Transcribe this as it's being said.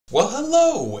Well,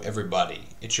 hello everybody,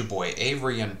 it's your boy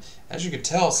Avery, and as you can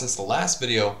tell since the last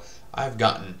video, I've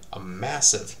gotten a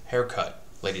massive haircut,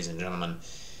 ladies and gentlemen,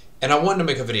 and I wanted to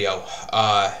make a video,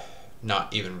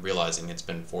 not even realizing it's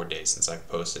been 4 days since I've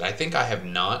posted. I think I have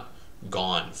not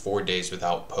gone 4 days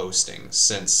without posting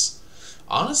since,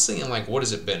 honestly, in like, what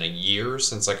has it been, a year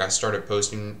since like I started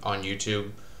posting on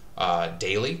YouTube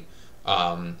daily,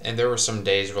 and there were some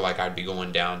days where like I'd be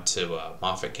going down to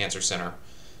Moffitt Cancer Center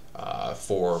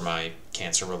for my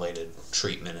cancer-related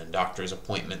treatment and doctor's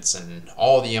appointments and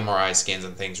all the MRI scans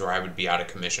and things where I would be out of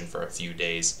commission for a few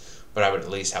days, but I would at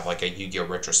least have like a Yu-Gi-Oh!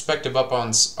 Retrospective up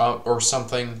on or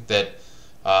something that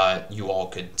you all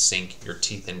could sink your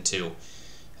teeth into.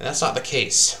 And that's not the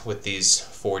case with these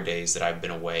 4 days that I've been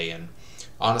away, and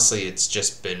honestly it's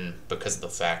just been because of the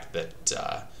fact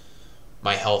that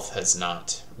my health has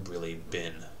not really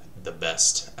been the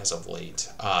best as of late.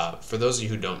 For those of you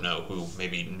who don't know, who may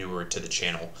be newer to the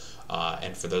channel,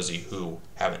 and for those of you who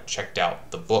haven't checked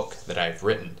out the book that I've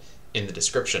written in the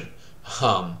description,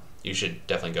 you should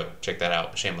definitely go check that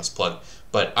out, shameless plug.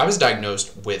 But I was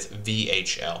diagnosed with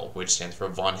VHL, which stands for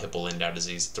von Hippel-Lindau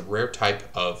disease. It's a rare type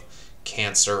of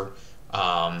cancer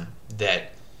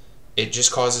that it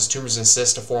just causes tumors and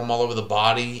cysts to form all over the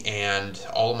body, and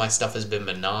all of my stuff has been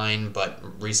benign, but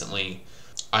recently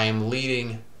I am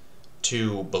leading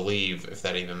to believe, if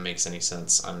that even makes any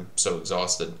sense, I'm so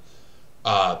exhausted,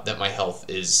 that my health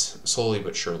is slowly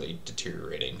but surely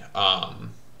deteriorating.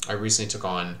 I recently took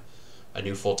on a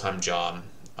new full-time job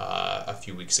a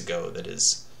few weeks ago that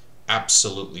has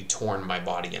absolutely torn my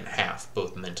body in half,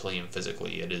 both mentally and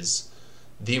physically. It is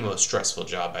the most stressful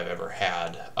job I've ever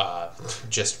had.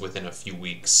 Just within a few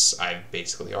weeks, I've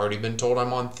basically already been told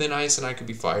I'm on thin ice and I could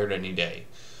be fired any day.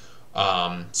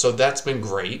 So that's been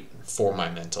great for my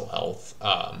mental health.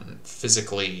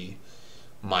 Physically,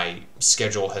 my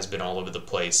schedule has been all over the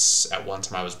place. At one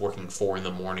time I was working 4 in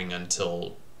the morning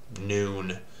until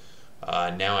noon.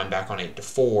 Now I'm back on 8 to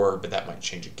 4, but that might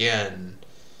change again.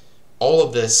 All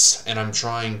of this, and I'm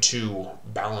trying to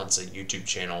balance a YouTube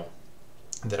channel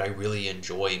that I really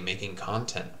enjoy making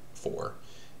content for,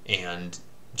 and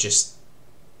just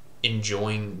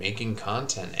enjoying making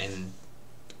content and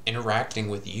interacting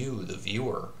with you, the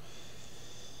viewer.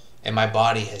 And my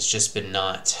body has just been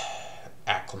not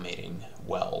acclimating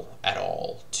well at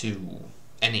all to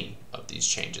any of these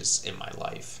changes in my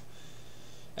life.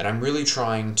 And I'm really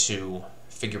trying to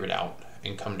figure it out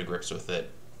and come to grips with it,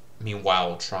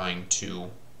 meanwhile trying to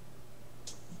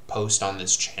post on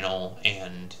this channel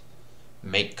and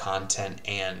make content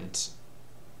and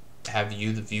have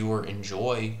you, the viewer,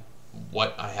 enjoy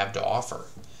what I have to offer.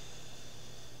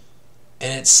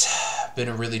 And it's been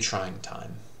a really trying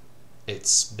time.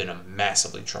 It's been a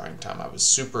massively trying time. I was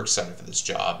super excited for this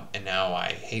job, and now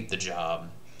I hate the job.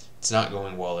 It's not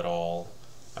going well at all.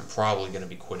 I'm probably going to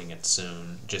be quitting it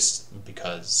soon, just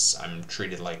because I'm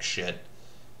treated like shit,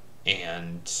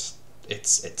 and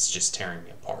it's just tearing me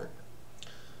apart.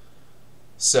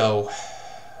 So,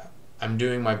 I'm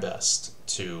doing my best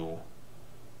to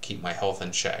keep my health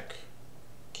in check,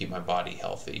 keep my body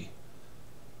healthy.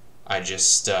 I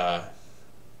just, I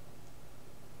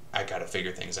gotta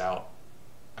figure things out.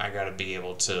 I gotta be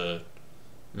able to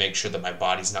make sure that my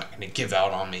body's not gonna give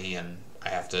out on me, and I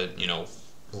have to,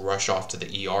 rush off to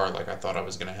the ER like I thought I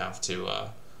was gonna have to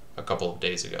a couple of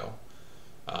days ago.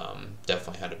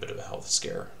 Definitely had a bit of a health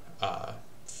scare a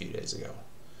few days ago.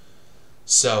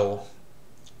 So,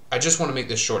 I just want to make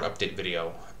this short update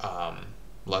video.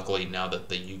 Luckily, now that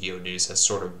the Yu-Gi-Oh! News has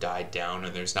sort of died down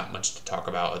and there's not much to talk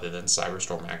about other than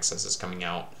Cyberstorm Access is coming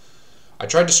out. I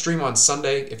tried to stream on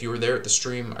Sunday. If you were there at the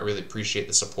stream, I really appreciate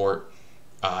the support.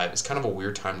 It was kind of a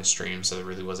weird time to stream, so there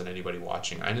really wasn't anybody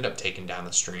watching. I ended up taking down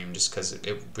the stream just because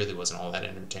it really wasn't all that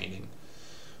entertaining.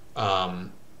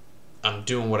 I'm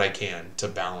doing what I can to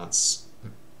balance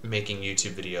making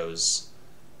YouTube videos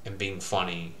and being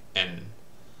funny and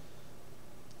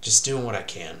just doing what I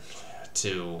can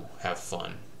to have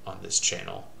fun on this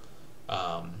channel.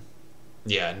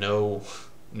 Yeah, no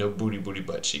booty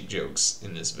butt cheek jokes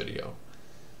in this video.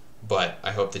 But I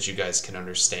hope that you guys can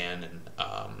understand, and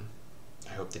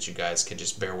I hope that you guys can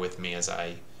just bear with me as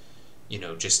I,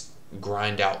 just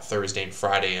grind out Thursday and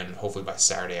Friday, and hopefully by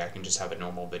Saturday I can just have a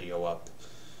normal video up.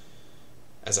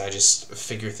 As I just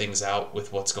figure things out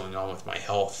with what's going on with my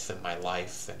health and my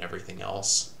life and everything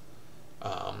else.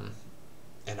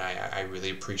 And I really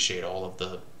appreciate all of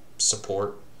the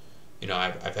support.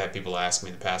 I've had people ask me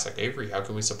in the past, like, Avery, how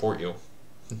can we support you?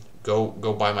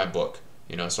 Go buy my book,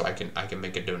 so I can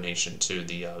make a donation to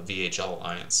the VHL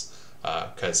Alliance,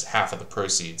 because half of the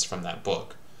proceeds from that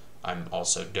book I'm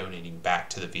also donating back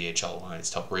to the VHL Alliance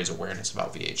to help raise awareness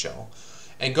about VHL.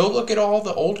 And go look at all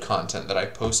the old content that I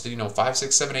posted, 5,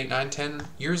 6, 7, 8, 9, 10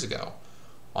 years ago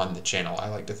on the channel. I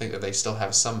like to think that they still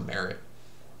have some merit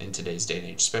in today's day and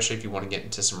age, especially if you want to get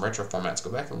into some retro formats.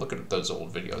 Go back and look at those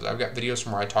old videos. I've got videos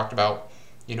from where I talked about,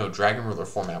 Dragon Ruler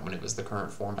format when it was the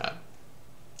current format.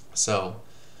 So,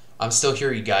 I'm still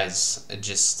here, you guys.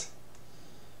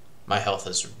 My health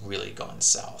has really gone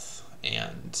south,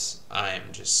 and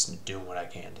I'm just doing what I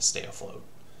can to stay afloat.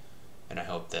 And I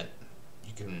hope that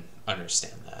you can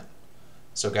understand that.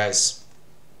 So guys,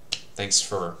 thanks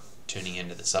for tuning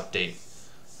into this update.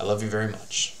 I love you very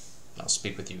much. I'll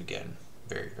speak with you again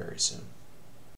very, very soon.